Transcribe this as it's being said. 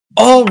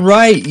All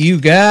right, you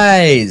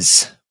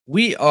guys,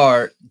 we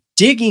are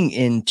digging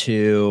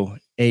into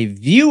a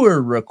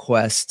viewer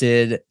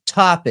requested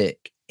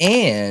topic,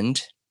 and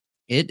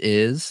it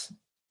is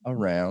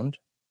around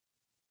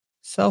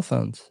cell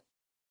phones.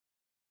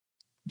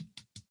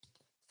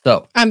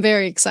 So I'm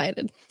very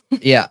excited.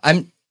 Yeah,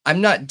 I'm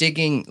not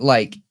digging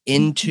like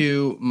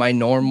into my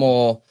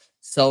normal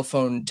cell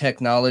phone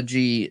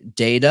technology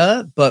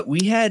data, but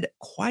we had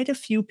quite a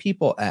few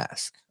people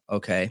ask,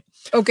 okay,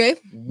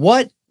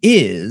 what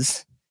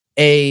is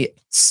a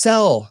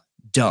cell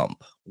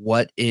dump?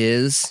 What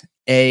is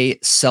a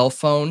cell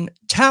phone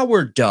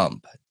tower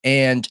dump?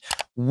 And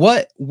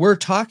what we're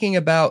talking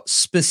about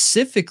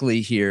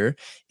specifically here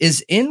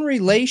is in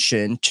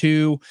relation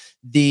to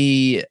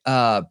the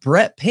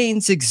Brett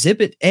Payne's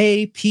Exhibit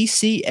A,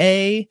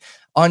 PCA.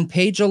 On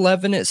page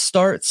 11, it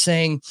starts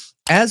saying,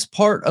 as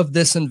part of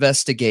this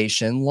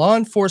investigation, law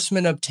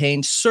enforcement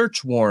obtained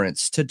search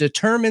warrants to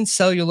determine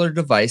cellular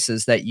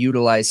devices that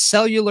utilize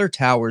cellular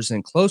towers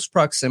in close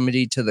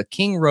proximity to the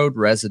King Road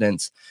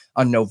residence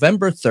on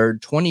November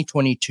 3rd,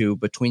 2022,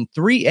 between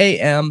 3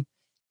 a.m.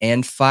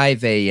 and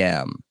 5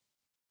 a.m.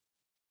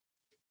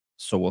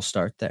 So we'll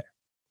start there.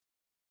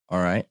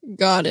 All right.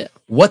 Got it.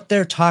 What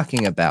they're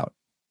talking about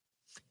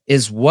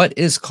is what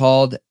is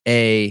called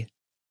a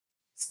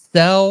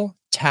cell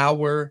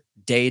tower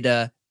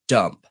data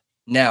dump.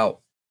 Now,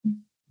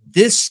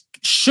 this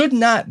should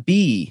not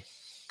be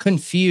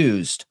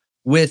confused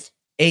with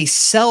a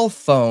cell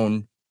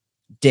phone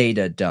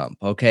data dump,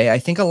 okay? I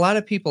think a lot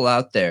of people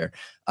out there,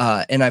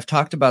 and I've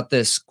talked about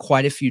this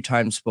quite a few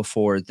times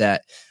before,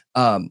 that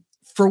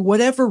for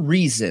whatever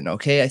reason,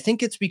 okay, I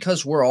think it's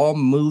because we're all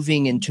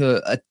moving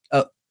into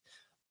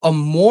a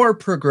more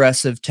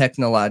progressive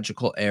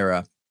technological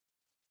era.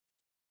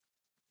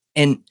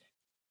 And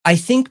I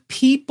think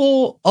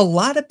a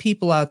lot of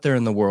people out there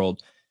in the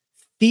world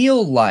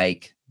feel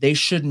like they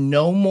should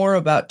know more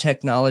about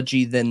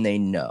technology than they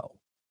know,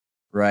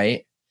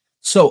 right?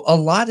 So a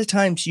lot of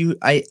times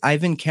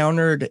I've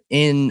encountered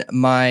in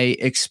my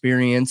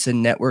experience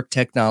in network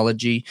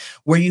technology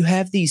where you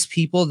have these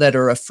people that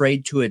are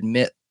afraid to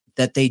admit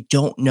that they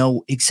don't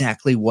know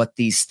exactly what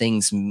these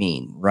things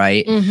mean,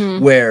 right?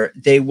 Mm-hmm. Where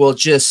they will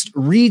just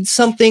read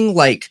something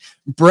like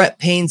Brett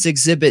Payne's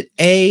Exhibit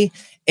A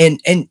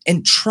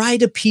and try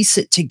to piece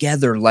it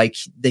together like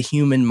the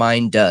human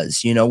mind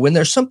does. You know, when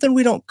there's something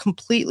we don't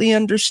completely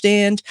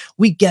understand,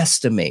 we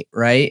guesstimate,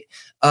 right?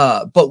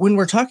 But when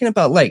we're talking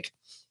about like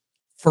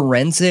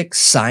forensic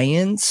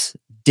science,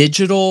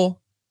 digital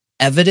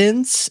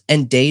evidence,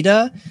 and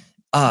data,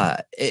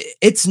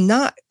 it's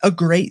not a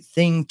great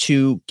thing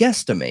to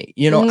guesstimate.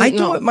 You know, I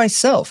do it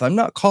myself. I'm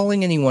not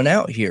calling anyone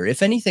out here.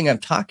 If anything, I'm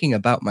talking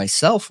about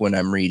myself when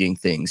I'm reading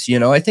things. You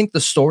know, I think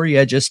the story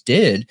I just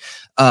did,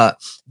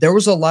 there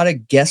was a lot of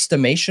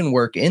guesstimation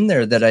work in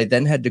there that I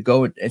then had to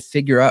go and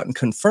figure out and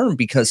confirm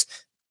because,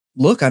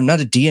 look, I'm not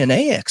a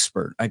DNA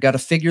expert. I got to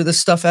figure this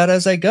stuff out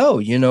as I go.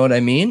 You know what I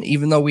mean?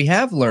 Even though we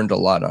have learned a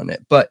lot on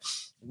it. But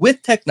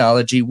with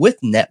technology, with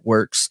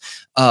network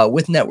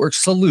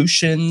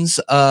solutions,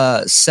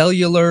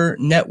 cellular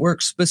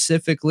networks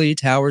specifically,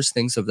 towers,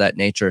 things of that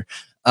nature,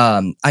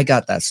 I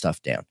got that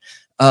stuff down.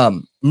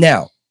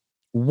 Now,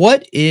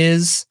 what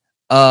is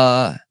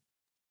a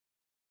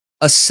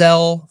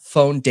cell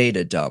phone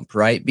data dump,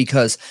 right?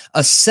 Because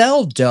a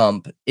cell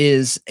dump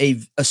is a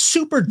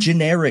super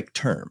generic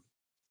term,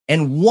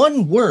 and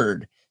one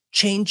word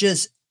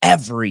changes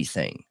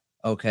everything,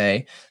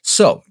 okay?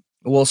 So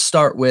we'll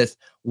start with,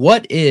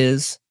 what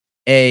is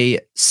a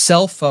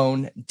cell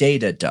phone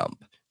data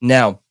dump?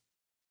 Now,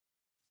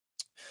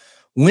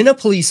 when a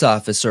police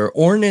officer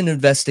or in an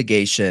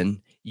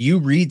investigation, you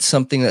read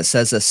something that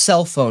says a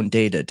cell phone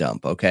data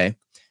dump, okay?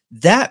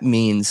 That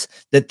means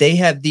that they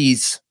have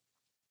these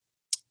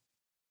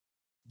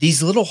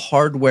little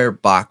hardware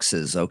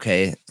boxes,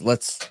 okay?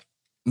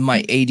 My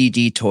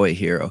ADD toy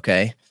here,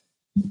 okay?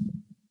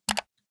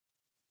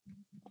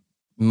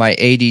 My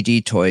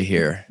ADD toy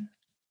here.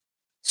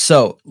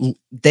 So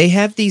they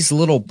have these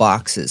little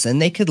boxes,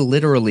 and they could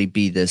literally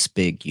be this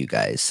big, you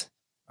guys.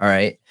 All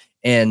right.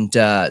 And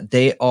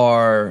they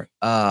are,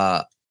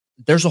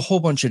 there's a whole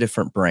bunch of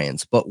different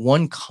brands, but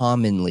one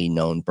commonly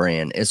known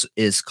brand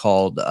is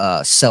called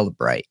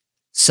Celebrite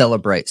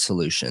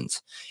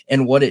Solutions.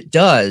 And what it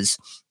does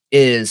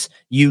is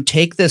you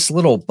take this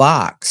little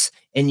box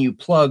and you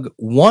plug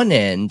one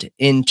end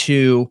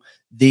into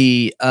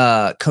the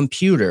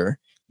computer,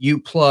 you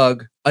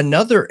plug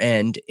another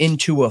end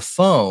into a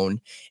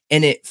phone,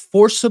 and it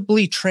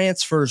forcibly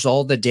transfers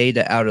all the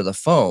data out of the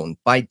phone.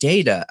 By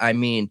data, I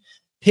mean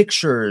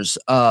pictures,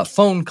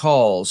 phone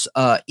calls,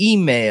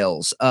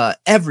 emails,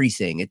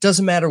 everything. It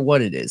doesn't matter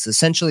what it is.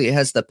 Essentially, it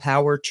has the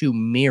power to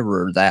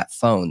mirror that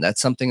phone.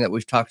 That's something that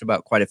we've talked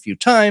about quite a few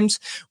times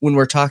when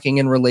we're talking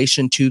in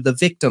relation to the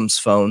victims'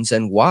 phones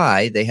and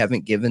why they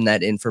haven't given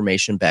that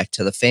information back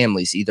to the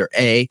families. Either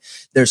A,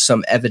 there's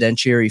some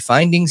evidentiary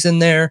findings in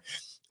there,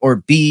 or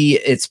B,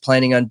 it's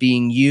planning on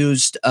being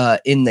used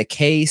in the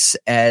case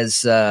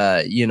as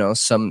you know,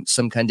 some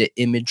kind of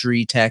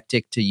imagery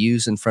tactic to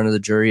use in front of the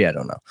jury. I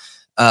don't know,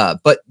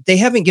 but they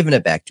haven't given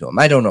it back to him.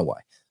 I don't know why,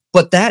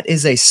 but that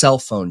is a cell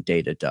phone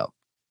data dump.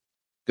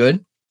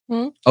 Good.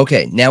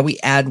 Okay, now we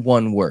add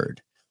one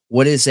word.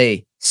 What is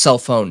a cell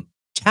phone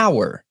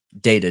tower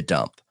data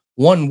dump?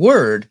 One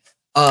word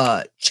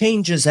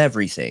changes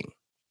everything.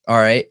 All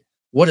right.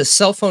 What a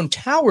cell phone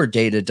tower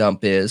data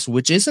dump is,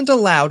 which isn't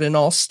allowed in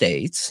all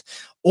states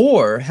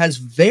or has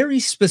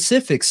very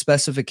specific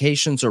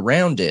specifications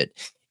around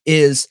it,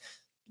 is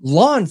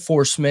law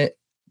enforcement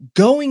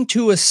going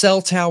to a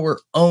cell tower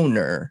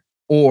owner,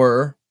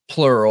 or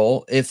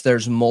plural if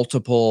there's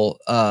multiple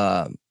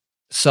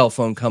cell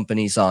phone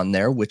companies on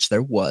there, which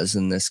there was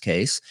in this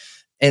case,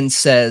 and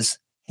says,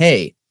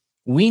 hey,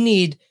 we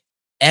need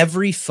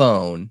every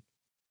phone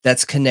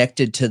that's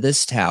connected to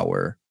this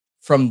tower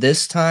from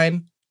this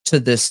time to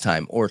this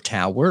time, or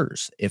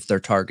towers if they're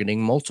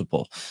targeting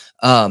multiple.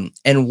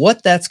 And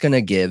what that's going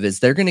to give is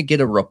they're going to get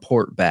a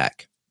report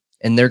back,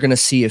 and they're going to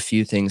see a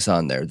few things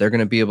on there. They're going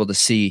to be able to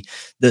see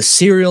the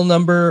serial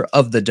number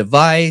of the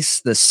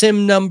device, the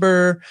SIM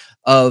number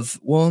of,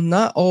 well,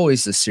 not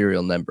always the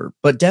serial number,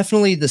 but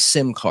definitely the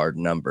SIM card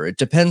number. It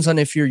depends on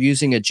if you're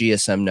using a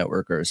GSM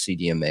network or a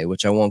CDMA,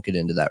 which I won't get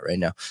into that right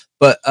now.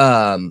 But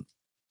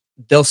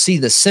they'll see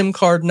the SIM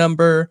card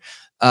number,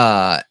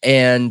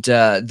 and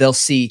they'll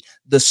see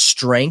the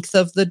strength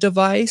of the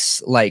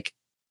device, like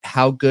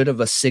how good of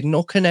a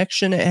signal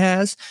connection it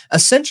has.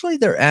 Essentially,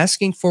 they're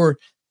asking for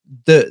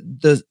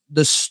the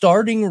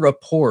starting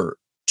report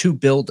to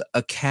build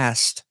a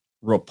cast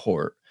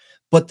report,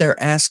 but they're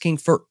asking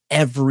for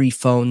every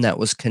phone that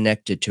was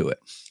connected to it.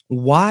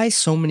 Why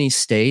so many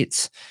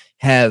states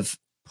have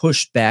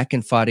pushed back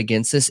and fought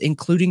against this,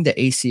 including the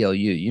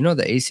ACLU. You know,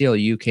 the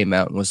ACLU came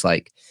out and was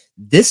like,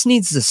 this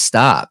needs to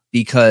stop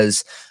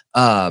because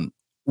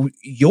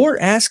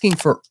you're asking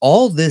for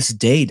all this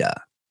data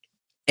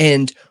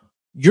and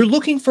you're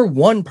looking for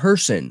one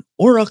person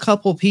or a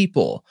couple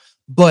people.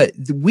 But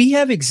we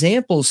have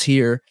examples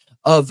here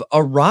of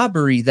a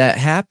robbery that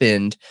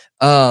happened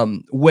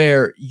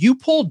where you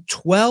pulled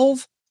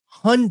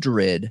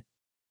 1,200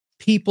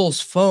 people's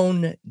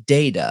phone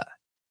data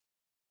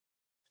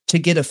to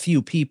get a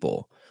few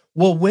people.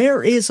 Well,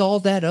 where is all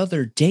that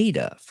other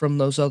data from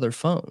those other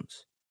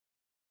phones?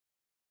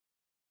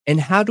 And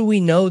how do we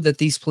know that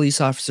these police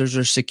officers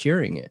are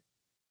securing it?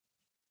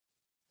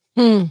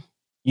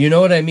 You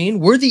know what I mean?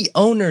 We're the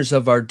owners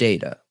of our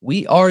data.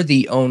 We are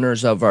the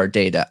owners of our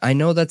data. I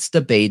know that's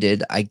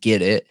debated. I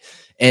get it.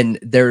 And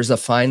there's a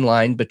fine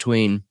line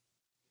between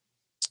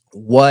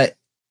what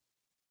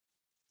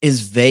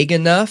is vague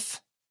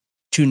enough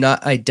to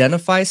not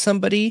identify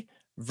somebody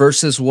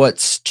versus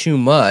what's too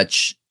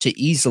much to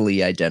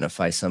easily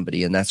identify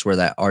somebody. And that's where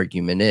that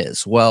argument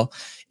is. Well,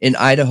 in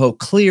Idaho,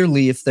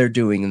 clearly, if they're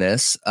doing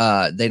this,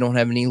 they don't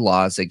have any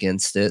laws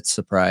against it.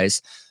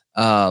 Surprise.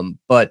 So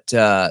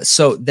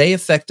they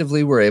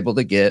effectively were able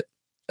to get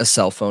a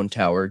cell phone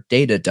tower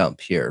data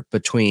dump here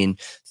between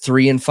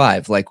 3 and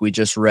 5, like we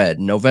just read,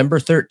 November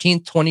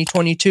 13th,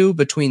 2022,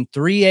 between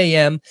 3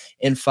 a.m.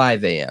 and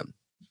 5 a.m.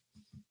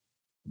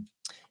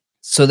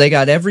 So they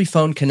got every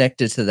phone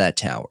connected to that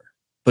tower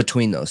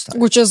between those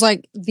times. Which is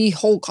like the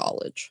whole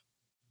college.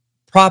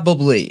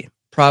 Probably.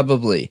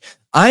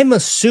 I'm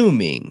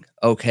assuming,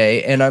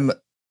 okay, and I'm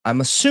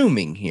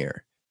assuming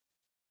here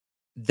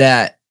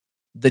that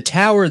the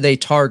tower they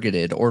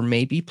targeted, or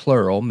maybe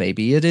plural,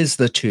 maybe it is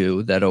the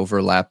two that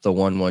overlap the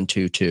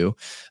 1122.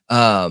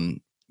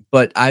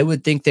 But I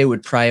would think they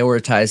would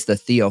prioritize the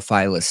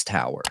Theophilus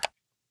Tower.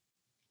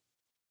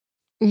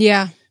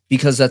 Yeah.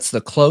 Because that's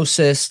the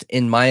closest,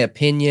 in my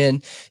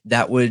opinion.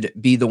 That would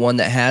be the one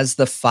that has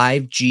the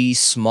 5G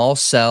small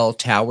cell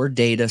tower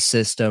data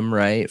system,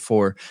 right?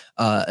 For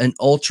an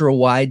ultra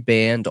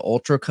wideband,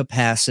 ultra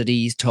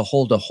capacity to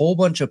hold a whole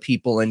bunch of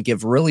people and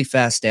give really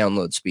fast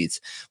download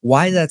speeds.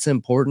 Why that's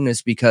important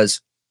is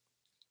because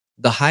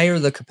the higher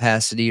the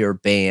capacity or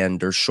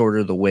band or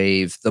shorter the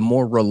wave, the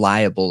more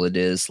reliable it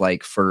is,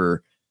 like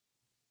for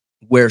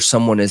where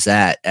someone is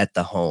at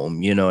the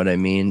home. You know what I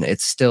mean?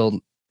 It's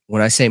still,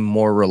 when I say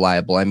more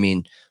reliable, I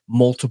mean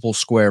multiple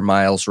square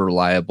miles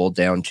reliable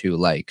down to,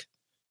 like,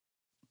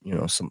 you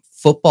know, some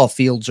football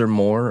fields or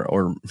more,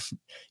 or,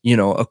 you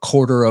know, a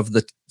quarter of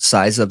the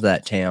size of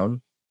that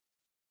town.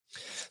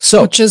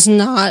 So, which is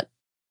not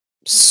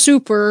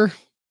super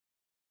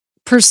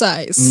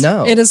precise.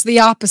 No. It is the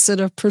opposite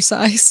of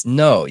precise.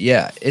 No,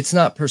 yeah. It's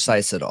not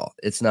precise at all.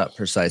 It's not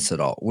precise at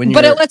all.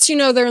 But it lets you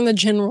know they're in the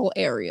general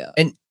area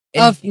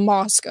of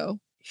Moscow.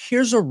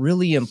 Here's a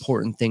really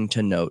important thing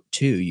to note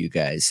too, you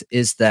guys,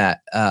 is that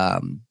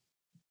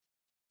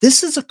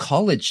this is a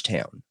college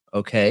town,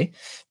 okay?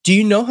 Do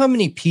you know how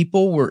many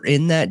people were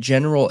in that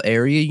general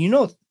area? You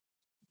know,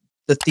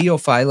 the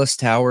Theophilus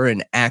Tower,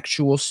 an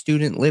actual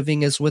student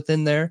living is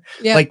within there.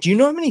 Yeah. Like, do you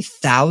know how many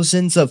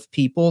thousands of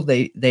people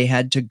they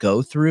had to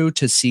go through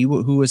to see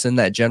who was in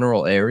that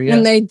general area?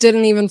 And they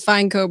didn't even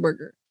find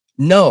Kohberger.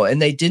 No,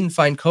 and they didn't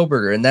find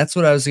Kohberger, and that's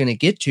what I was going to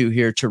get to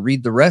here to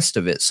read the rest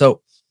of it.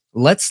 So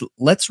let's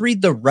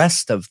read the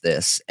rest of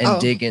this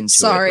and dig into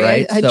it.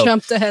 Right? I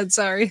jumped ahead.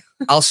 Sorry.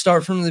 I'll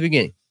start from the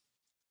beginning.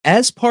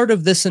 As part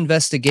of this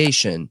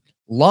investigation,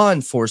 law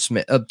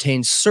enforcement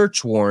obtained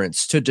search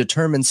warrants to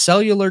determine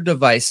cellular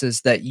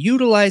devices that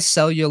utilize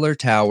cellular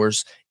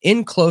towers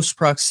in close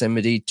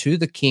proximity to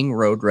the King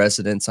Road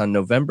residence on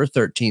November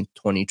 13th,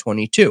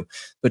 2022,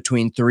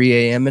 between 3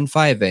 a.m. and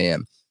 5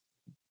 a.m.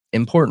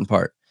 Important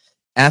part.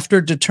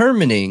 After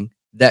determining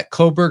that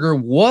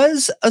Kohberger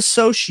was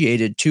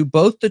associated to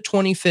both the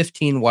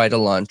 2015 white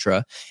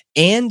Elantra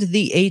and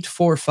the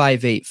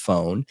 8458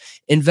 phone,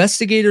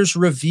 investigators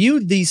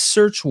reviewed these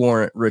search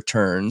warrant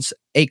returns.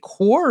 A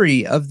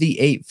query of the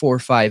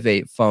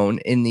 8458 phone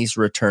in these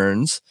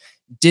returns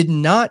did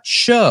not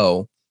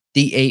show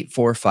the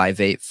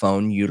 8458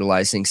 phone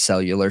utilizing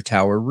cellular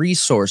tower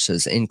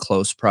resources in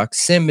close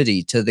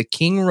proximity to the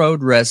King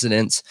Road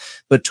residence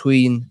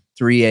between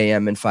 3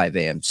 a.m. and 5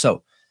 a.m.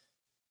 So,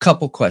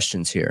 couple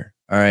questions here.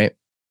 All right.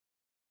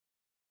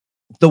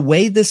 The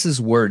way this is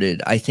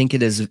worded, I think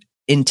it is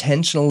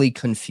intentionally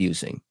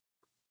confusing.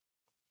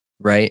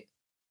 Right?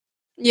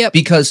 Yep.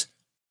 Because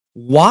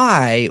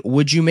why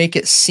would you make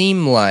it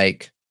seem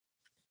like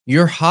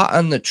you're hot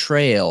on the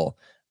trail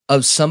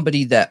of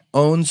somebody that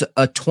owns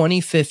a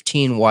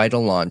 2015 white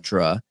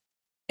Elantra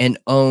and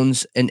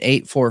owns an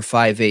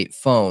 8458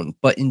 phone,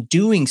 but in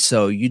doing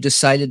so, you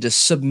decided to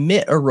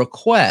submit a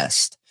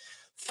request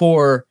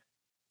for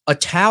a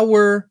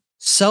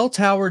cell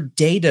tower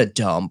data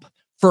dump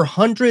for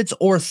hundreds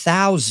or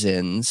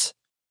thousands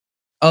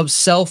of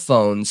cell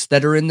phones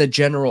that are in the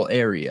general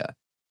area?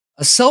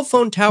 A cell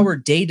phone tower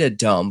data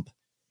dump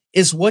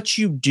is what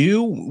you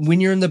do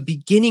when you're in the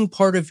beginning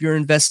part of your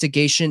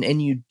investigation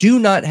and you do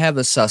not have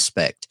a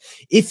suspect.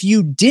 If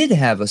you did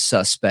have a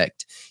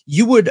suspect,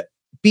 you would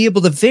be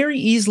able to very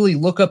easily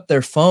look up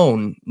their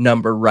phone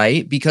number,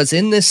 right? Because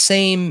in this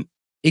same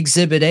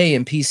Exhibit A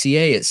in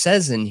PCA, it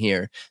says in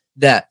here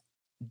that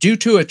due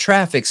to a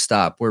traffic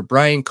stop where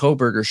Bryan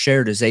Kohberger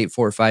shared his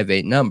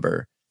 8458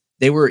 number,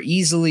 they were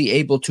easily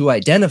able to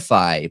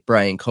identify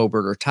Bryan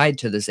Kohberger tied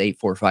to this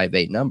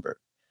 8458 number.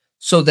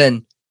 So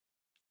then,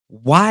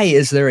 why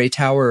is there a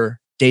tower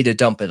data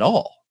dump at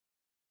all?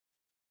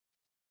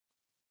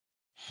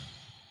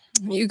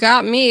 You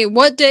got me.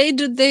 What day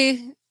did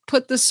they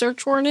put the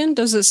search warrant in?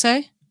 Does it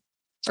say?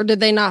 Or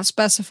did they not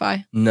specify?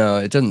 No,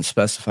 it doesn't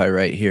specify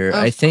right here.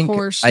 I think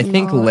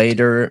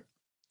later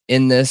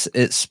in this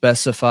it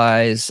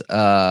specifies,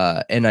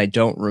 and I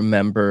don't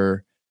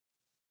remember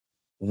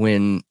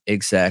when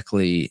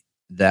exactly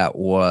that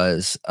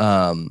was.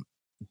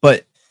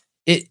 But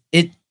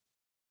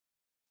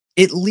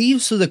it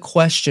leaves the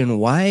question,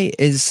 why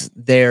is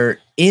there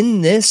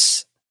in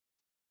this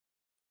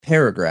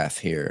paragraph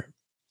here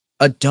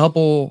a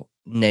double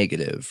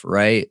negative,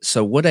 right?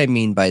 So what I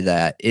mean by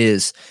that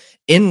is,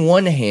 in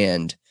one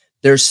hand,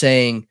 they're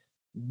saying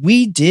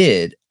we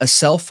did a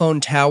cell phone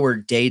tower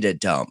data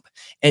dump,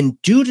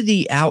 and due to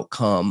the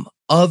outcome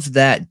of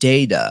that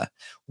data,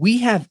 we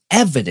have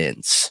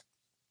evidence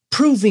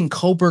proving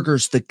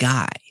Kohberger's the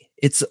guy.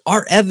 It's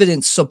our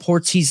evidence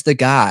supports he's the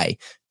guy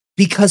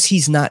because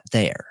he's not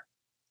there.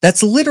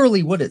 That's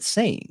literally what it's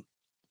saying.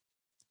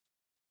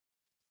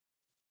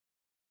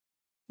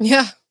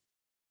 Yeah.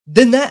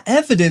 Then that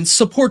evidence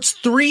supports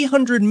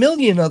 300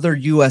 million other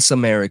US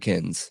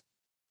Americans.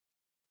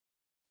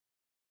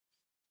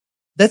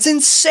 That's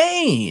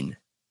insane.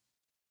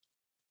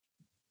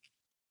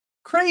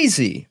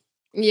 Crazy.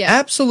 Yeah.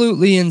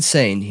 Absolutely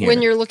insane here.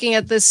 When you're looking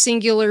at this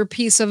singular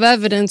piece of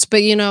evidence,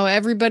 but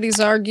everybody's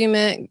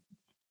argument,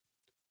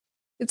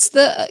 it's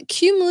the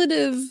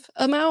cumulative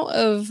amount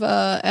of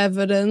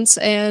evidence.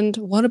 And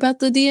what about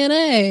the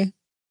DNA?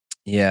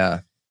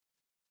 Yeah.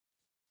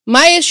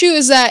 My issue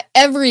is that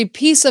every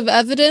piece of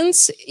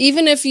evidence,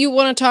 even if you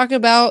want to talk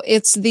about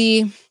it's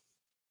the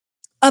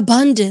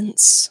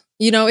abundance,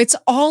 it's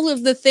all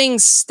of the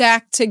things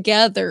stacked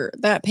together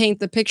that paint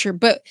the picture.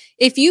 But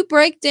if you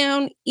break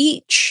down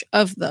each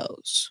of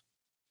those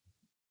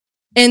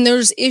and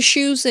there's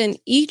issues in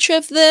each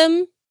of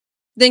them,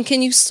 then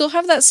can you still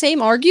have that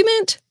same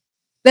argument?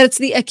 That it's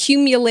the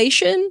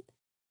accumulation?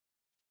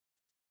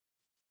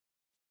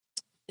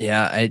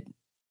 Yeah,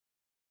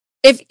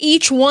 if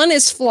each one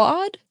is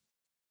flawed?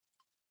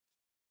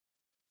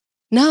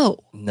 No.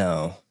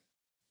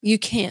 You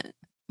can't.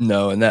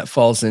 No, and that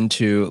falls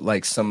into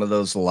like some of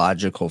those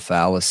logical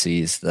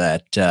fallacies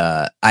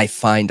that I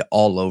find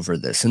all over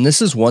this. And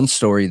this is one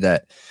story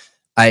that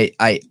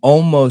I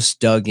almost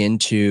dug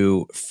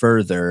into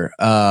further,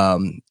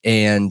 and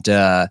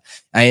I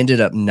ended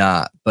up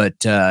not.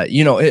 But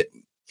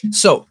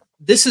so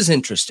this is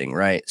interesting,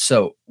 right?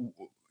 So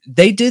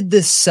they did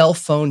this cell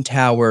phone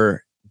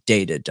tower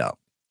data dump,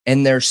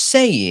 and they're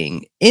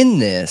saying in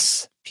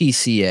this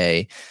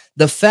PCA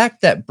the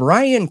fact that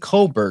Bryan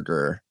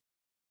Kohberger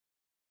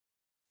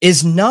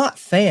is not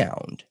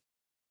found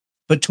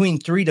between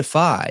 3 to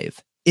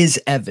 5 is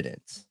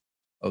evidence.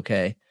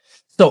 Okay.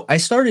 So I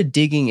started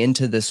digging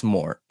into this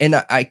more, and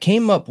I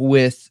came up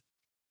with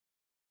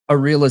a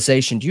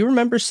realization. Do you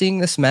remember seeing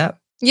this map?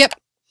 Yep.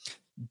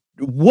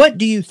 What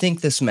do you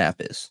think this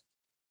map is?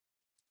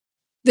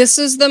 This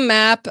is the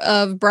map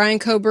of Bryan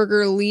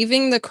Kohberger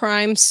leaving the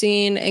crime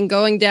scene and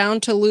going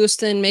down to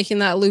Lewiston, making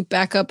that loop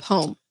back up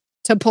home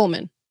to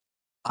Pullman.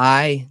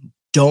 I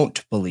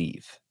don't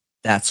believe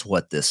that's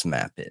what this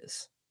map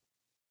is.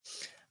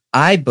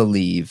 I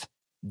believe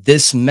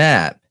this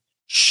map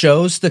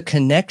shows the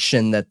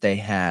connection that they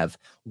have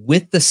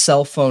with the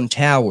cell phone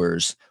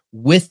towers,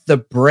 with the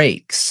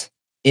breaks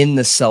in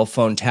the cell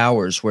phone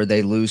towers where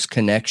they lose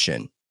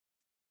connection.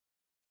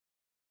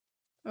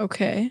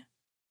 Okay.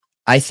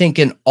 I think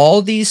in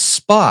all these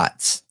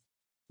spots,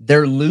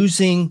 they're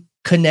losing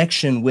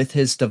connection with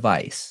his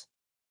device.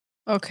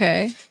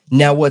 Okay.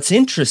 Now, what's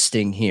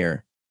interesting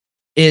here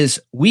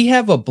is we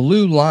have a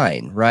blue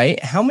line,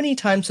 right? How many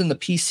times in the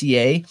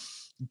PCA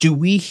do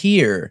we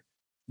hear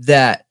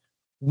that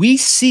we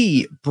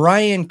see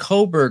Bryan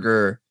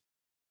Kohberger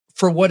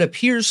for what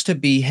appears to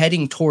be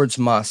heading towards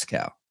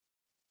Moscow?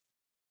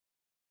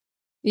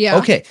 Yeah.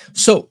 Okay,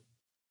 so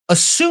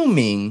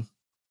assuming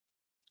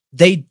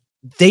they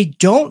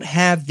don't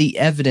have the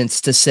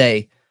evidence to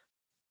say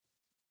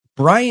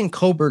Bryan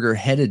Kohberger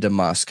headed to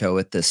Moscow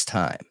at this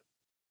time.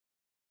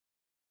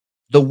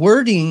 The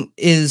wording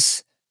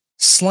is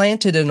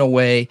slanted in a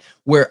way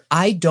where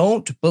I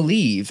don't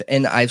believe,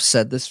 and I've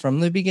said this from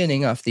the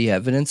beginning off the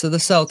evidence of the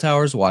cell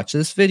towers, watch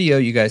this video,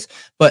 you guys,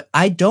 but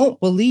I don't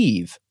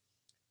believe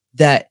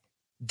that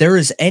there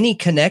is any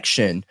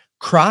connection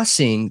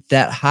crossing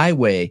that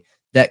highway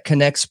that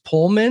connects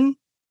Pullman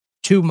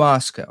to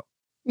Moscow.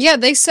 Yeah,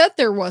 they said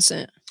there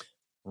wasn't.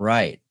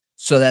 Right.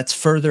 So that's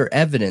further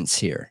evidence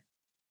here.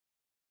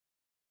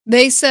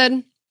 They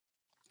said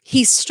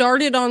he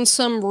started on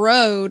some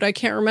road, I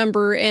can't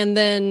remember, and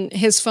then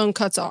his phone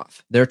cuts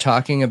off. They're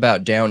talking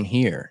about down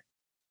here.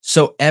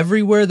 So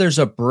everywhere there's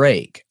a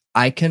break,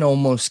 I can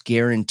almost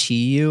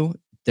guarantee you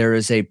there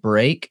is a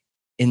break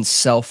in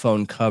cell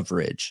phone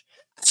coverage.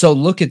 So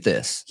look at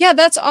this. Yeah,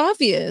 that's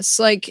obvious.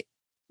 Like,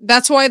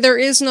 that's why there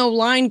is no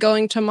line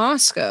going to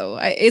Moscow.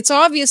 It's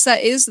obvious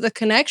that is the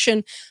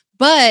connection,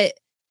 but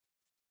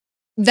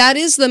that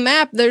is the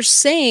map. They're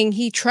saying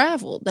he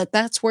traveled,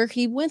 that's where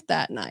he went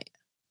that night.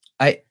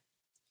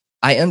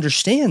 I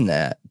understand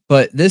that,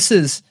 but this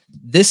is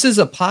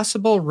a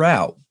possible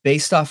route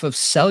based off of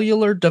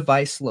cellular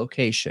device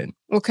location.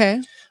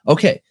 Okay.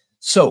 Okay.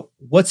 So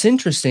what's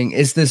interesting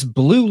is this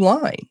blue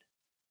line.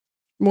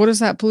 What does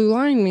that blue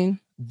line mean?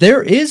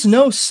 There is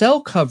no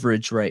cell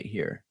coverage right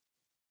here.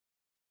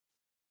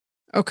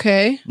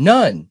 Okay.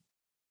 None.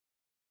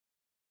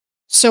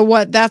 So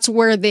what? That's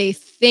where they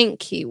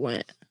think he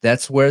went.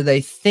 That's where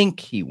they think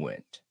he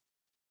went.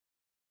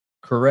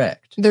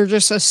 Correct. They're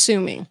just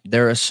assuming.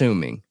 They're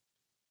assuming.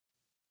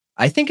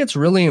 I think it's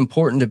really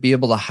important to be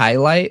able to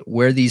highlight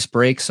where these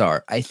breaks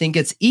are. I think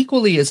it's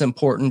equally as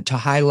important to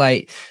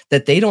highlight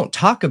that they don't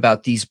talk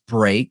about these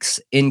breaks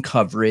in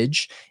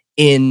coverage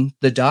in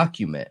the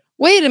document.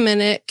 Wait a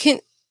minute.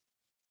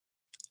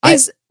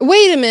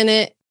 Wait a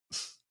minute.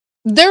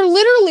 They're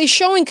literally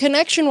showing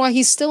connection while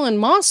he's still in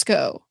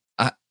Moscow.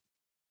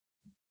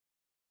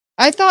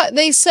 I thought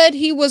they said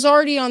he was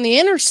already on the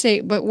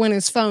interstate, but when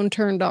his phone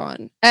turned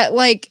on at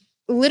like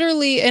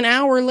literally an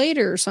hour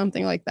later or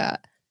something like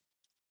that.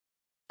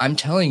 I'm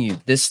telling you,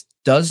 this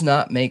does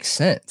not make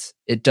sense.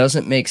 It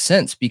doesn't make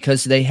sense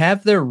because they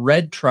have their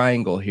red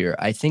triangle here.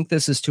 I think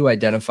this is to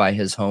identify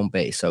his home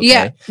base. Okay.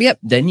 Yeah. Yep.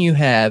 Then you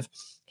have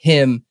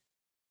him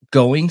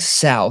going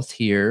south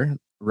here,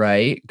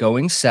 right?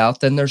 Going south.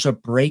 Then there's a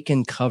break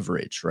in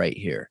coverage right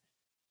here.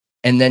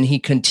 And then he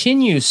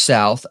continues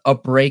south, a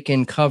break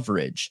in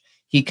coverage.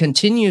 He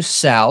continues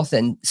south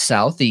and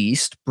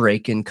southeast,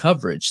 break in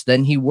coverage.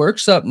 Then he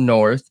works up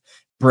north,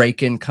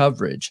 break in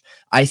coverage.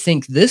 I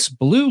think this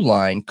blue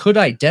line could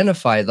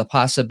identify the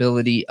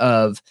possibility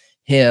of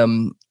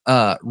him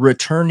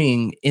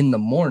returning in the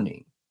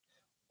morning.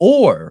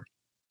 Or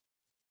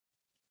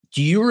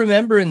do you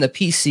remember in the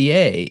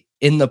PCA,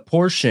 in the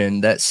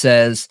portion that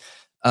says,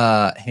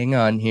 hang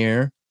on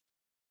here,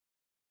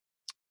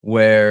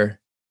 where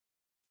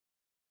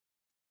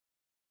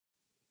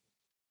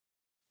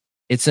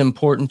it's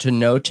important to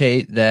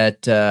notate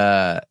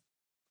that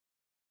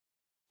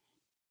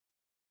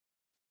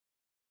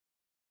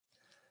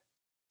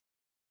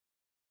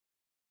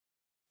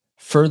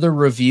further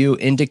review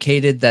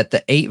indicated that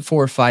the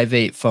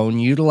 8458 phone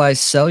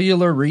utilized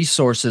cellular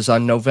resources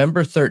on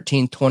November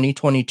 13,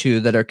 2022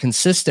 that are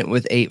consistent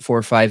with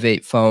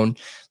 8458 phone,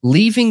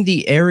 leaving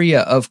the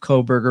area of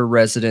Kohberger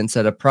residence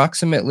at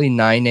approximately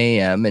 9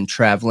 a.m. and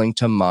traveling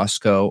to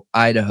Moscow,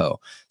 Idaho.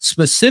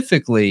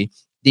 Specifically,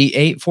 the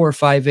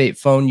 8458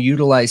 phone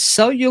utilized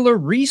cellular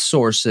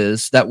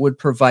resources that would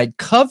provide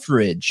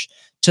coverage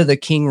to the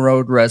King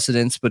Road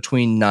residence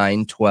between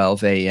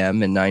 9:12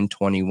 a.m. and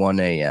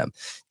 9:21 a.m.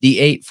 The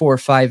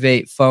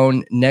 8458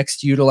 phone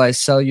next utilized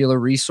cellular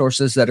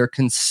resources that are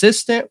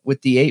consistent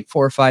with the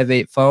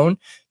 8458 phone,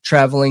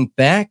 traveling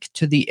back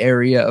to the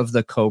area of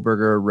the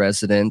Kohberger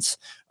residence,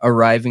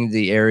 arriving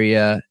the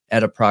area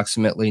at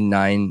approximately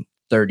 9:30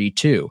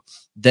 32.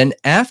 Then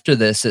after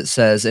this, it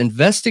says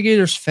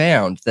investigators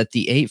found that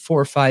the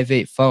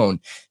 8458 phone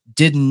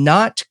did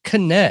not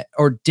connect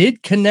or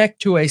did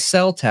connect to a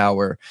cell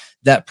tower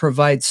that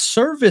provides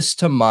service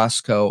to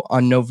Moscow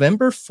on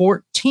November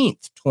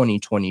 14th,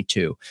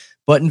 2022.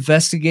 But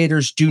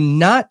investigators do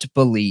not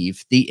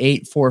believe the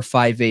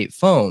 8458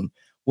 phone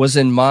was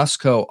in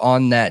Moscow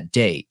on that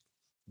date.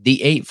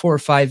 The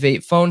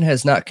 8458 phone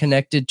has not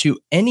connected to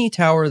any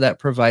tower that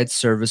provides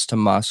service to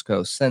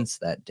Moscow since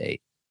that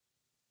date.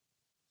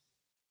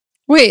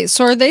 Wait,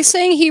 so are they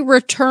saying he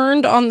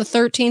returned on the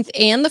 13th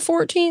and the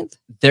 14th?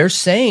 They're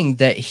saying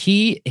that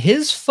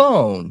his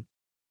phone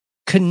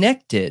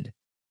connected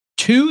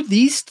to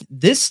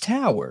this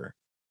tower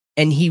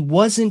and he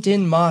wasn't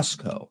in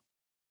Moscow.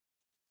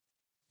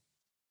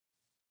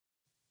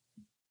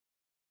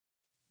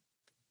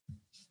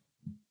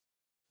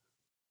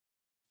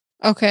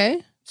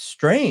 Okay.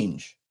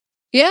 Strange.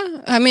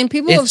 Yeah, I mean,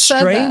 people have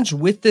said strange that.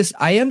 With this.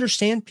 I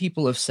understand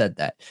people have said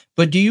that,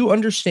 but do you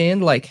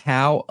understand like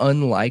how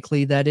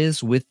unlikely that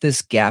is with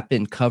this gap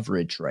in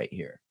coverage right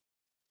here?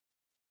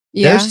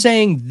 Yeah. They're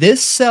saying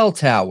this cell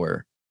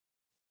tower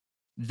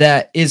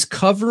that is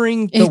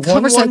covering the It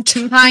covers a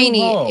 1122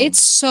 tiny, home,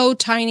 it's so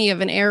tiny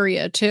of an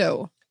area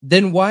too.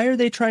 then why are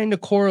they trying to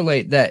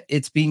correlate that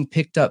it's being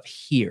picked up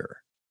here?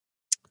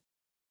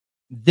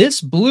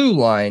 This blue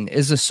line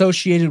is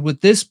associated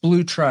with this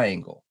blue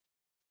triangle.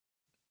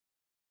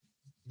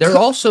 They're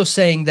also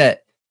saying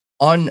that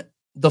on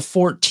the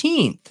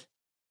 14th,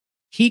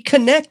 he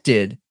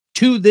connected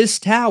to this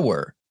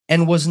tower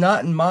and was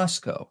not in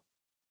Moscow.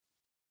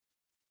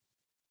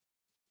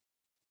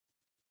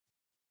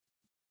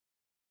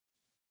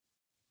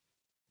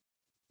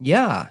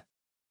 Yeah.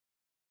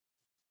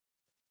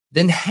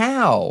 Then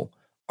how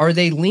are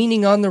they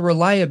leaning on the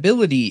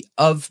reliability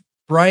of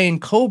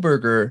Bryan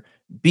Kohberger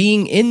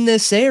being in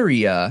this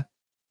area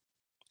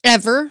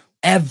Ever?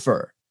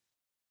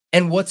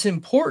 And what's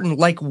important,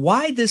 like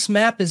why this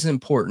map is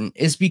important,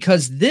 is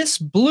because this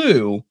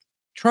blue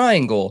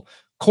triangle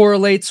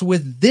correlates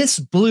with this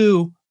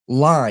blue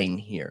line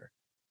here.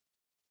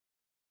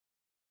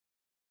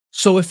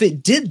 So if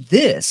it did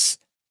this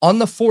on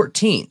the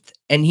 14th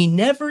and he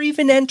never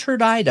even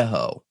entered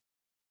Idaho,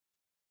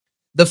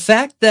 the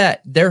fact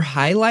that they're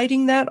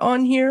highlighting that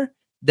on here,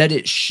 that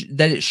it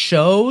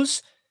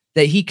shows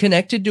that he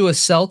connected to a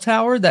cell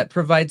tower that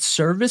provides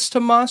service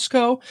to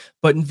Moscow,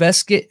 but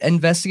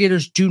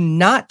investigators do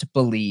not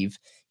believe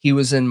he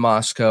was in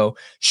Moscow,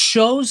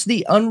 shows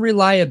the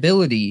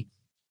unreliability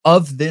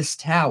of this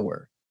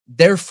tower,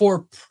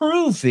 therefore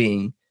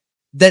proving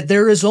that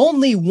there is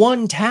only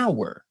one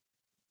tower.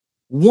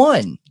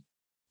 One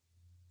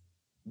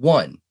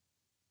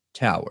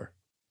tower.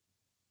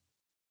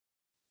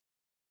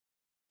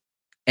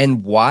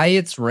 And why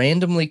it's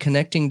randomly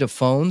connecting to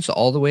phones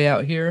all the way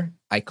out here,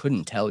 I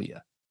couldn't tell you.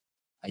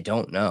 I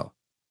don't know.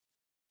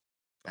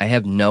 I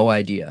have no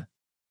idea.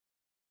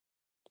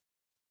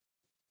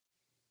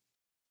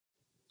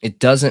 It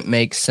doesn't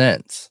make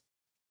sense.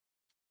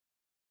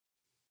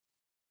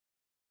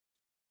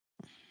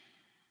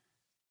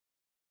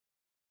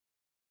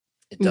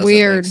 It doesn't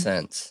Weird. make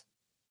sense.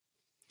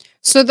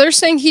 So they're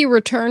saying he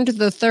returned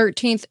the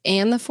 13th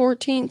and the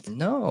 14th?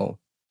 No.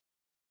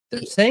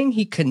 They're saying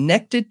he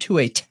connected to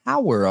a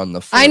tower on the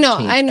 14th I know.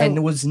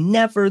 and was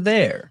never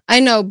there.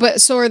 I know,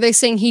 but so are they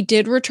saying he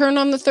did return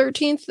on the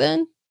 13th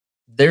then?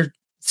 They're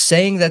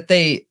saying that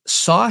they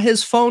saw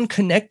his phone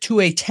connect to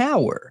a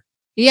tower.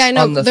 Yeah, I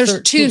know. On the There's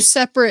 13th. two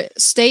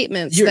separate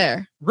statements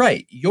there.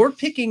 Right. You're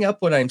picking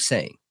up what I'm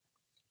saying.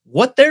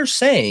 What they're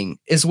saying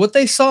is what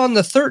they saw on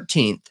the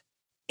 13th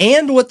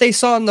and what they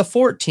saw on the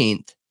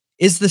 14th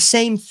is the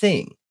same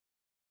thing.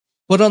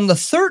 But on the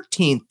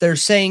 13th, they're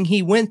saying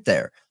he went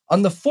there.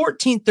 On the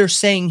 14th, they're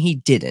saying he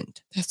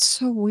didn't. That's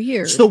so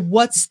weird. So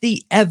what's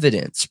the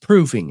evidence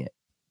proving it?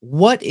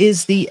 What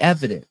is the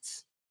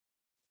evidence?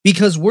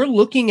 Because we're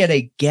looking at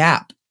a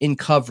gap in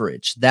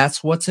coverage.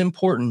 That's what's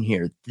important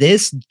here.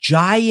 This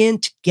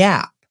giant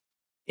gap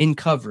in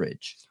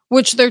coverage.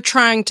 Which they're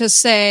trying to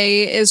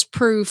say is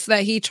proof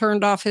that he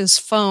turned off his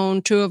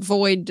phone to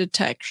avoid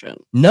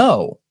detection.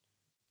 No,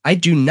 I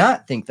do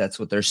not think that's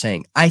what they're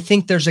saying. I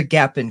think there's a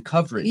gap in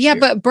coverage. Yeah,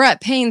 here. but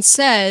Brett Payne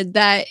said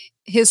that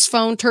his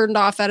phone turned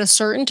off at a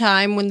certain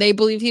time when they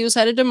believe he was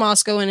headed to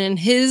Moscow. And in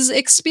his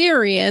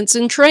experience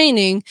and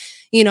training,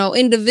 you know,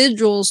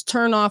 individuals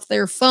turn off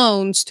their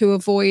phones to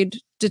avoid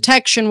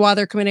detection while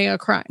they're committing a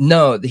crime.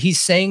 No, he's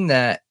saying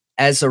that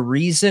as a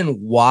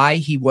reason why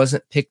he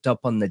wasn't picked up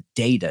on the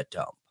data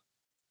dump.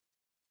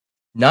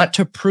 Not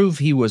to prove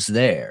he was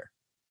there.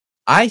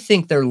 I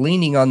think they're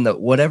leaning on the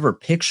whatever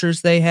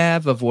pictures they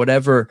have of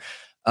whatever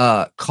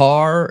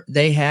car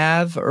they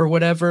have or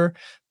whatever,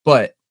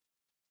 but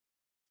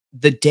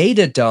the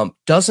data dump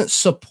doesn't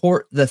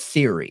support the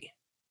theory.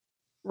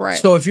 Right.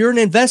 So if you're an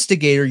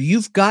investigator,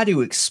 you've got to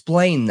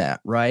explain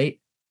that, right?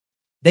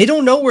 They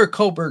don't know where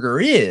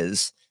Kohberger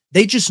is.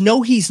 They just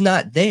know he's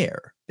not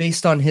there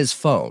based on his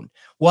phone.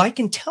 Well, I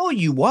can tell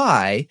you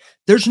why.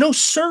 There's no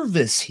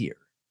service here.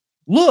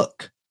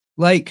 Look,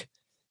 like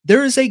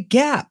There is a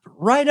gap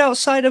right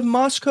outside of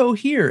Moscow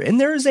here,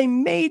 and there is a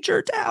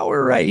major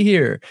tower right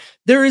here.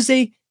 There is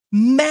a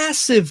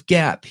massive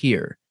gap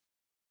here.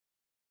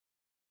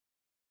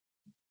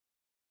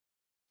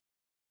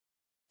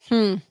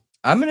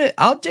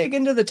 I'll dig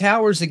into the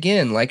towers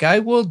again. Like, I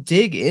will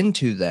dig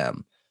into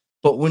them.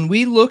 But when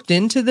we looked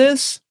into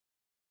this,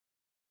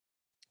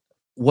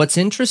 what's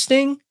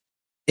interesting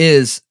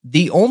is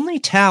the only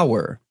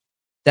tower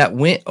that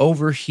went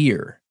over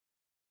here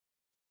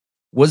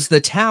was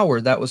the tower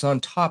that was on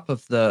top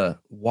of the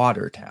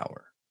water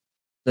tower.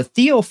 The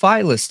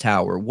Theophilus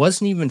Tower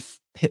wasn't even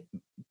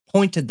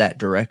pointed that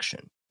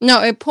direction.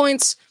 No, it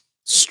points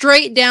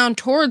straight down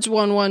towards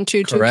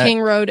 1122 Correct.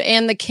 King Road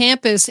and the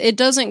campus. It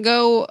doesn't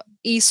go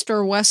east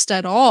or west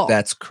at all.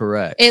 That's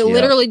correct. It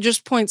literally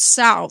just points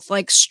south,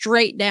 like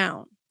straight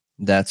down.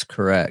 That's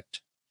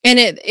correct. And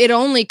it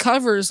only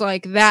covers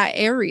like that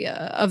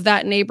area of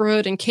that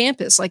neighborhood and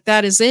campus. Like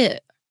that is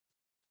it.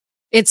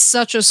 It's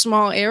such a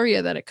small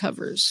area that it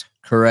covers.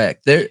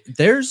 Correct.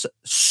 There's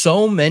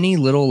so many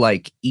little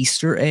like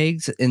Easter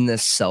eggs in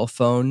this cell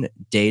phone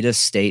data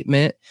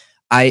statement.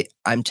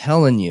 I'm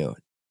telling you,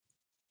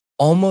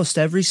 almost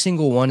every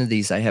single one of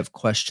these I have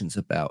questions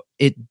about.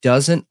 It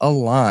doesn't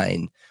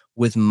align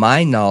with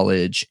my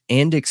knowledge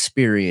and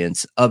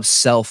experience of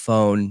cell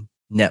phone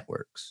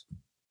networks.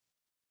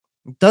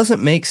 It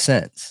doesn't make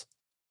sense.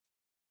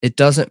 It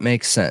doesn't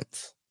make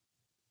sense.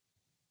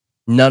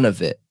 None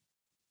of it.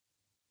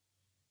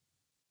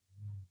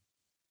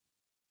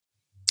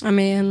 I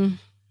mean,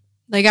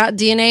 they got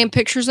DNA and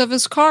pictures of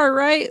his car,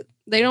 right?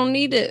 They don't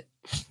need it.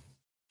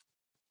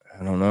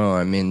 I don't know.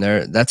 I mean,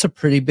 that's a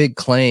pretty big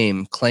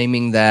claim,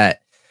 claiming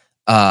that,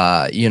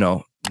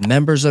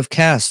 members of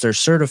CAST are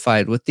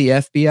certified with the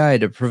FBI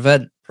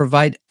to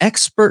provide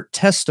expert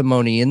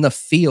testimony in the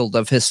field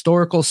of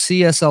historical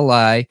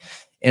CSLI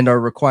and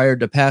are required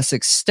to pass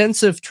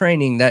extensive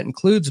training that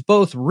includes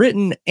both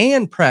written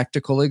and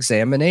practical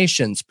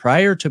examinations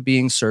prior to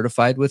being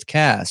certified with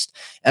CAST,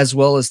 as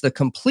well as the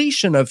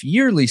completion of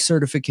yearly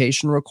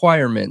certification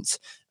requirements.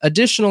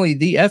 Additionally,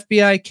 the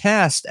FBI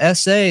CAST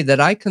SA that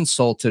I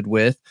consulted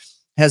with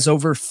has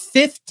over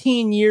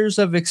 15 years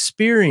of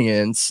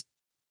experience.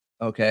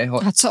 Okay.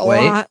 That's a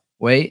lot.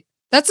 Wait.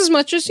 That's as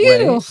much as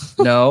you.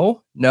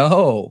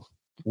 No.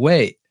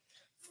 Wait.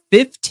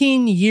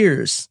 15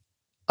 years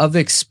of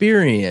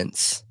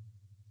experience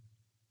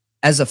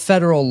as a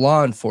federal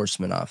law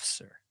enforcement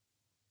officer.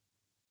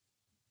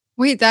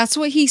 Wait, that's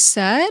what he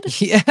said?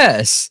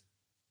 Yes.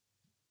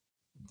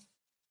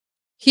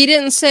 He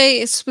didn't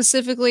say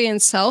specifically in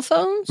cell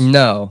phones?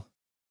 No.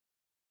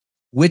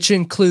 Which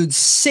includes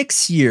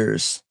 6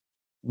 years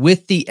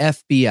with the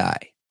FBI.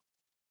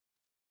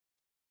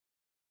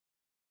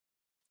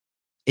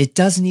 It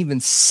doesn't even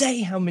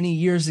say how many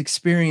years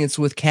experience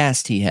with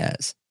CAST he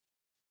has.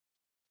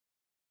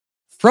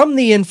 From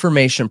the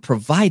information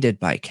provided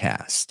by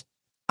CAST,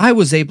 I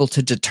was able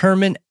to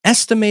determine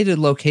estimated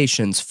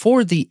locations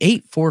for the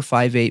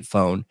 8458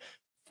 phone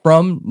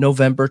from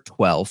November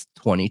 12th,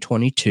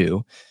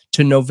 2022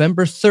 to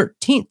November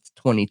 13th,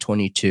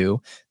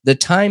 2022, the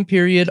time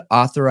period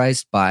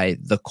authorized by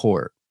the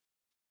court.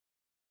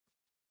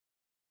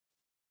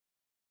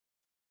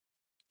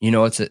 You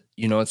know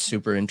what's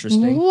super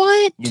interesting?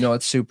 What? You know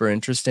what's super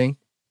interesting?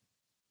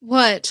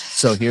 What?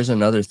 So here's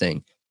another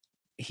thing.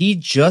 He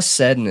just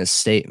said in his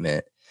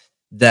statement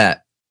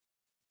that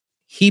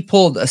he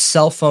pulled a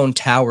cell phone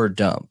tower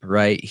dump,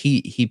 right?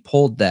 He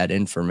pulled that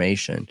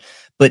information.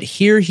 But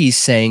here he's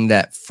saying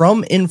that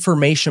from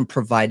information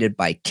provided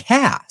by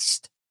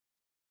CAST,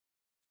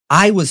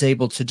 I was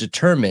able to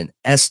determine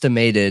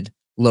estimated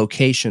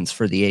locations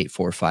for the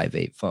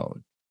 8458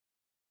 phone.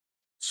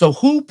 So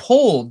who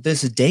pulled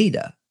this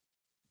data?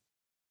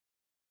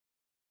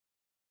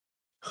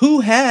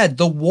 Who had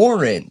the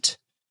warrant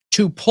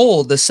to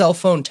pull the cell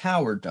phone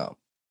tower dump?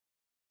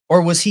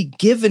 Or was he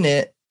given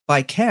it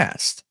by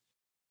CAST?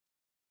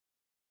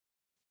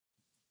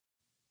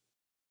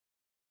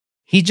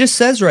 He just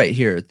says right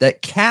here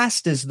that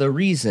CAST is the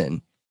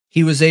reason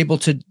he was able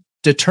to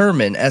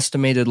determine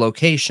estimated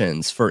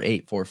locations for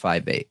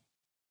 8458.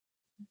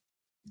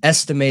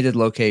 Estimated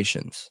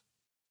locations.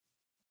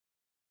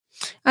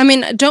 I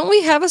mean, don't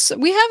we have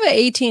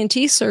an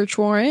AT&T search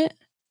warrant?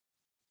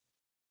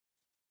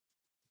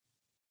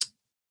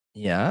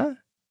 Yeah.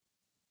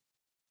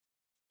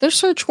 There's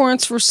search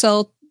warrants for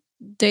cell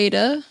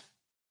data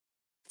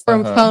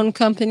from phone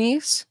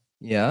companies.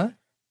 Yeah.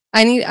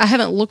 I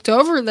haven't looked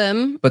over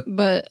them, but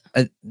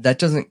that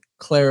doesn't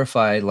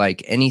clarify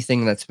like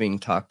anything that's being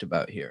talked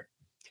about here.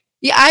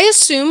 Yeah, I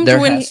assumed there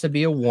has to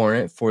be a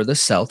warrant for the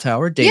cell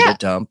tower data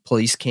dump.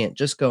 Police can't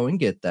just go and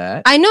get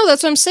that. I know,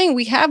 that's what I'm saying.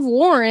 We have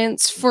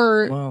warrants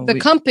for the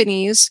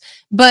companies,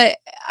 but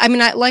I mean,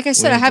 like I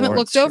said, I haven't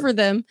looked over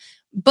them.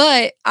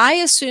 But I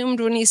assumed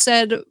when he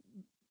said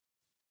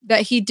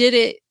that he did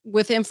it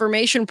with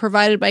information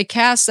provided by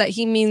CAST that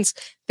he means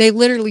they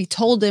literally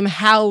told him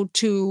how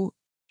to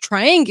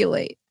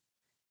triangulate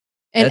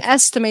and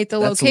estimate the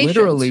locations. That's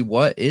literally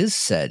what is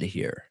said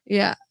here.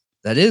 Yeah.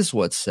 That is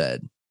what's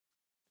said.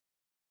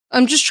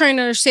 I'm just trying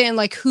to understand,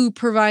 like, who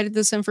provided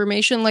this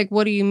information. Like,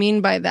 what do you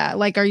mean by that?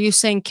 Like, are you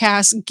saying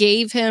Cass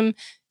gave him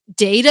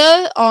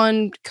data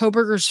on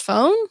Kohberger's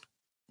phone?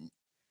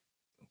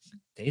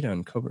 Data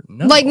on Kohberger?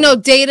 No. Like, no,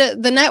 data,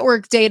 the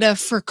network data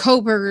for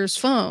Kohberger's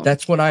phone.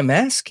 That's what I'm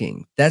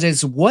asking. That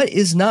is what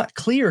is not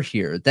clear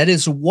here. That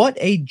is what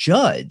a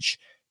judge,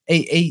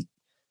 a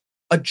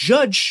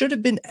judge should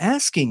have been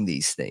asking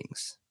these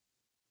things.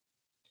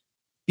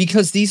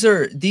 Because these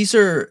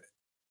are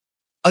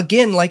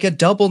again, like a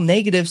double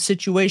negative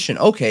situation.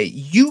 Okay,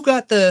 you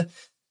got the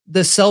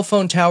cell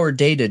phone tower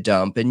data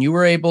dump, and you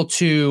were able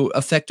to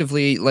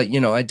effectively, like,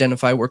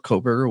 identify where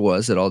Kohberger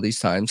was at all these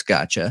times.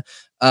 Gotcha.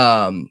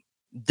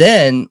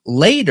 Then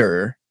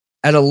later,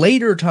 at a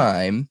later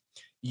time,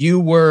 you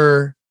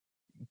were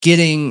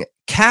getting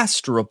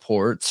cast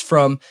reports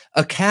from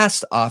a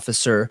cast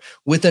officer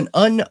with an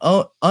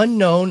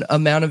unknown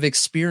amount of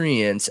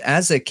experience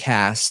as a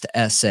cast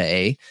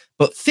SA,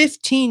 but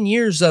 15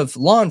 years of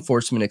law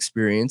enforcement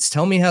experience.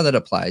 Tell me how that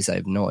applies. I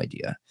have no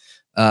idea.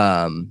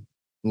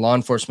 Law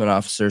enforcement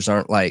officers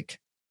aren't like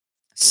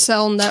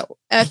cell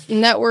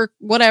network,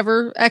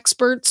 whatever,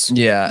 experts.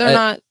 Yeah. They're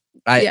not.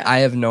 I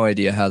have no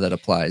idea how that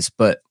applies,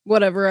 but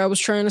whatever I was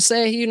trying to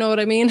say, you know what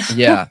I mean?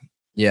 Yeah.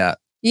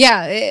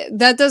 Yeah,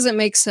 that doesn't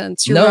make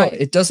sense. You're no, right.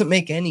 It doesn't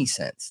make any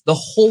sense. The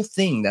whole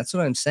thing, that's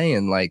what I'm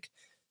saying. Like,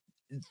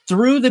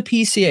 through the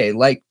PCA,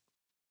 like,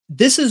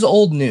 this is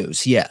old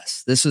news.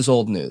 Yes, this is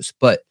old news.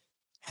 But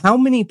how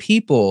many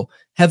people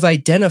have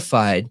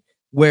identified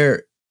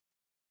where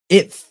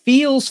it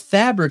feels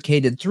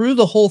fabricated through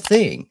the whole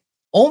thing?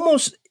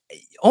 Almost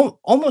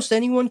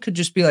anyone could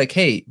just be like,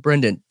 hey,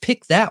 Brendan,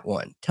 pick that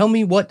one. Tell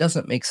me what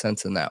doesn't make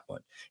sense in that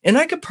one. And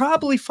I could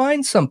probably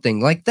find something.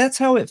 Like, that's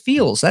how it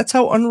feels. That's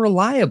how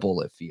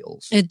unreliable it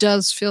feels. It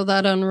does feel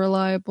that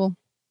unreliable.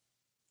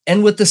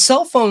 And with the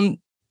cell phone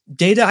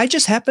data, I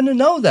just happen to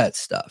know that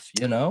stuff,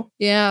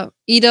 Yeah,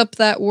 eat up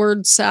that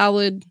word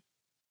salad.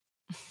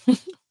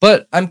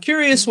 But I'm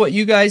curious what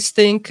you guys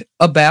think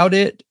about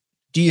it.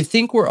 Do you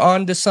think we're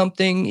on to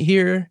something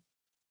here?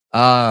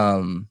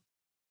 Something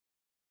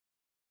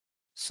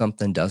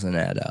doesn't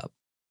add up.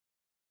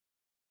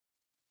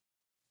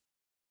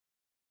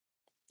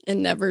 It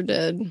never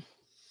did.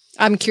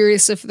 I'm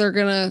curious if they're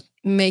gonna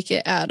make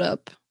it add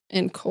up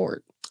in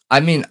court. I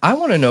mean, I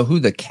want to know who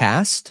the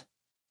cast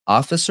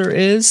officer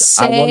is.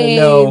 Same. I want to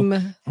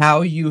know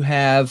how you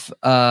have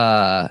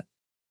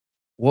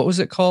what was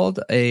it called?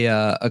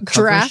 A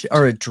draft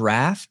or a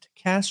draft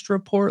cast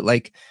report?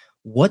 Like,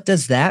 what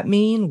does that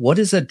mean? What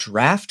is a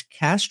draft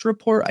cast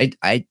report?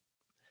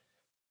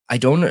 I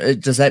don't know.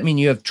 Does that mean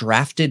you have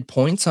drafted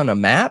points on a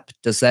map?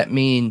 Does that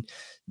mean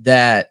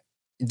that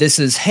this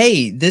is,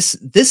 hey,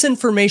 this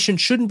information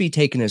shouldn't be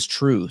taken as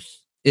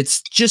truth?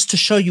 It's just to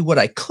show you what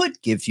I could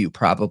give you,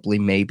 probably,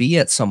 maybe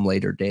at some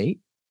later date.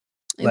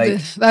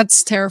 Like,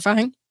 that's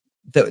terrifying.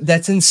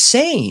 That's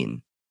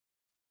insane.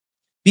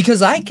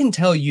 Because I can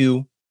tell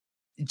you,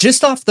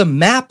 just off the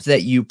map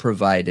that you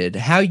provided,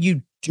 how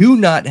you do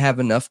not have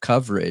enough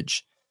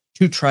coverage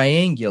to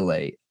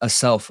triangulate a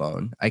cell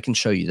phone. I can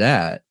show you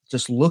that.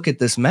 Just look at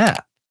this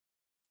map.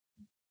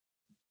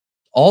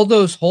 All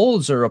those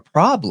holes are a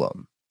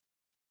problem.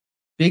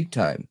 Big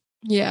time.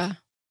 Yeah.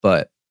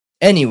 But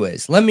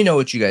anyways, let me know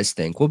what you guys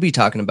think. We'll be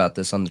talking about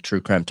this on the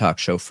True Crime Talk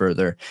Show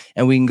further,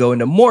 and we can go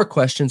into more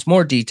questions,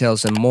 more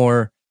details, and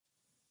more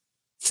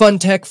fun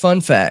tech,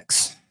 fun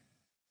facts.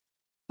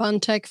 Fun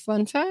tech,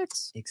 fun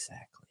facts?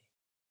 Exactly.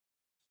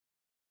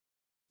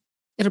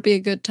 It'll be a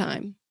good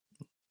time.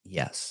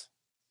 Yes.